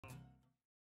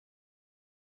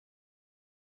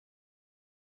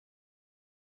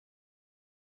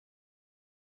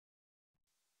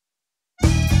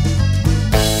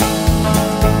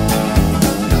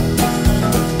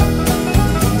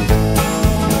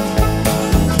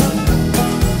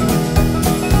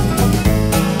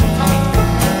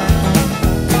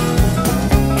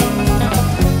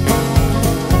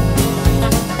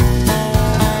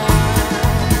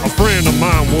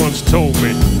told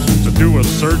me to do a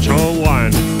search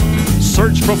online.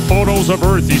 Search for photos of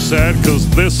Earth, he said, cause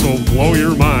this'll blow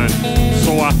your mind.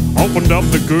 So I opened up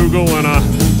the Google and I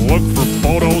looked for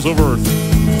photos of Earth.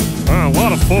 A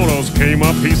lot of photos came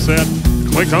up, he said.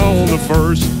 Click on the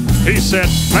first. He said,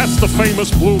 that's the famous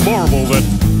blue marble that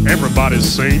everybody's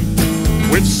seen.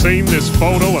 We've seen this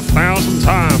photo 1,000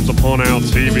 times upon our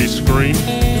TV screen.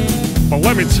 But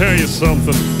let me tell you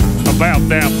something about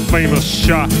that famous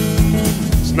shot.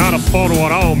 It's not a photo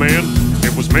at all, man.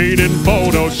 It was made in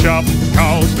Photoshop.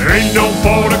 Cause there ain't no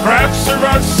photographs of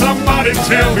Earth. Somebody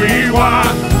tell me why.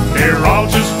 They're all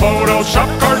just Photoshop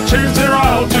cartoons. They're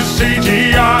all just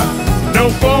CGI. No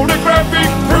photographic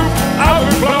proof I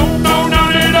was blown. No,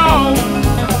 none at all.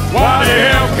 Why the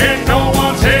hell can no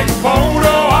one take a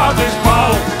photo of this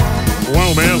ball?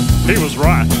 Well, man, he was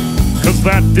right. Cause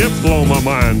that did blow my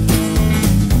mind.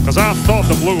 Cause I thought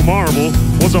the blue marble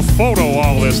was a photo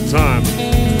all this time.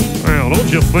 Well,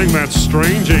 don't you think that's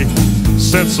strange? He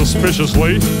said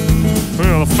suspiciously.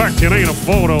 Well, the fact it ain't a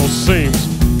photo seems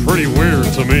pretty weird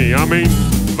to me. I mean,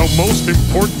 the most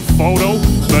important photo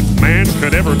that man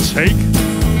could ever take,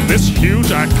 this huge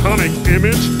iconic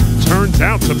image turns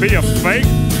out to be a fake?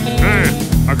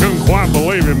 I couldn't quite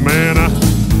believe it, man.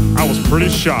 I was pretty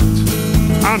shocked.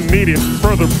 I needed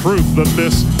further proof that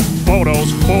this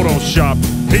photo's Photoshop.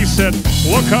 He said,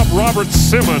 look up Robert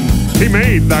Simon. He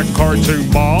made that cartoon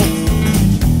ball.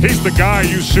 He's the guy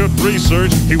you should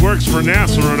research. He works for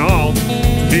NASA and all.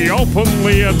 He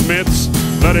openly admits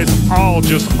that it's all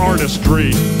just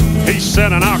artistry. He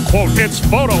said, and I quote, it's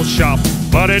Photoshop,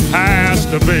 but it has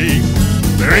to be.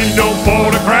 There ain't no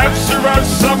photographs of Earth.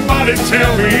 Somebody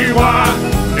tell me why.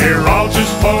 They're all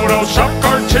just Photoshop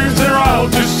cartoons. They're all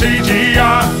just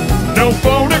CGI. No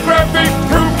photographic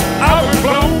proof I was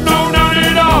blown. No, none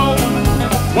at all.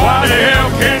 Why the hell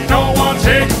can no one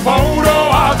take a photo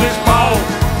of this ball?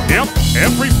 Yep,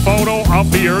 every photo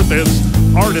of the Earth is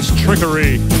artist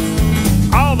trickery.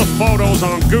 All the photos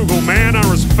on Google, man,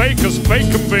 are as fake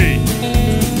can be.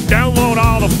 Download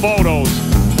all the photos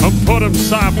and put them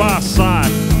side by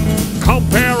side.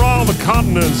 Compare all the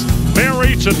continents, they're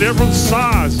each a different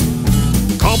size.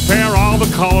 Compare all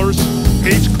the colors,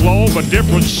 each globe a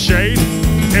different shade.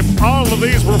 If all of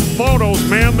these were photos,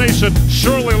 man, they should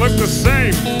surely look the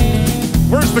same.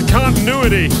 Where's the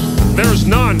continuity? There's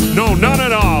none, no, none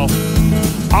at all.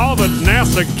 All that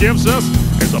NASA gives us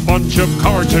is a bunch of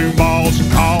cartoon balls.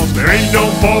 Cause there ain't no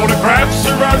photographs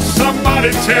of Earth.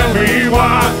 Somebody tell me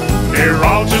why. They're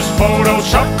all just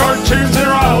Photoshop cartoons.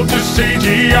 They're all just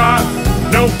CGI.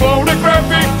 No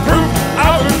photographic proof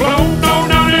I was blown. No,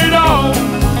 none at all.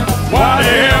 Why the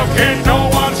hell can no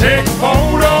one take a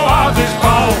photo of this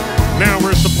ball? Now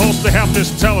we're supposed to have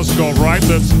this telescope, right,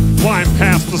 that's flying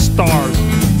past the stars,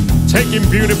 taking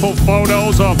beautiful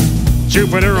photos of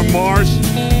Jupiter and Mars.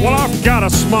 Well, I've got a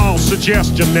small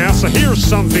suggestion, NASA. Here's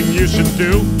something you should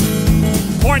do.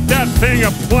 Point that thing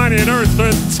at planet Earth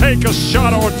and take a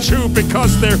shot or two,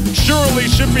 because there surely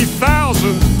should be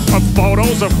thousands of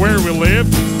photos of where we live.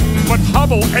 But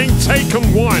Hubble ain't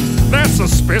taken one. That's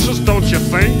suspicious, don't you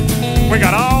think? We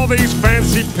got all these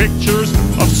fancy pictures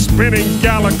of spinning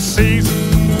galaxies,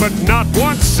 but not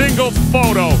one single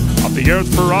photo of the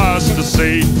Earth for us to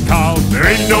see. Cause there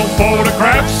ain't no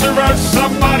photographs of Earth.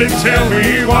 Somebody tell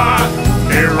me why.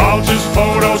 They're all just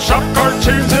Photoshop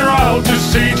cartoons. They're all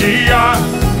just CGI.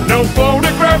 No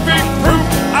photographic proof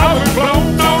I was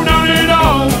blown. No, none at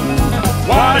all.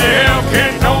 Why the hell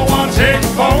can no one take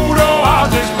a photo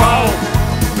of this ball?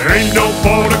 There ain't no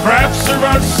photographs of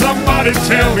Earth. Somebody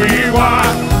tell me why.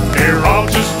 They're all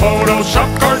just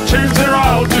Photoshop cartoons. They're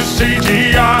all just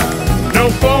CGI. No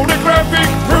photographic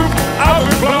proof I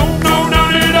was blown.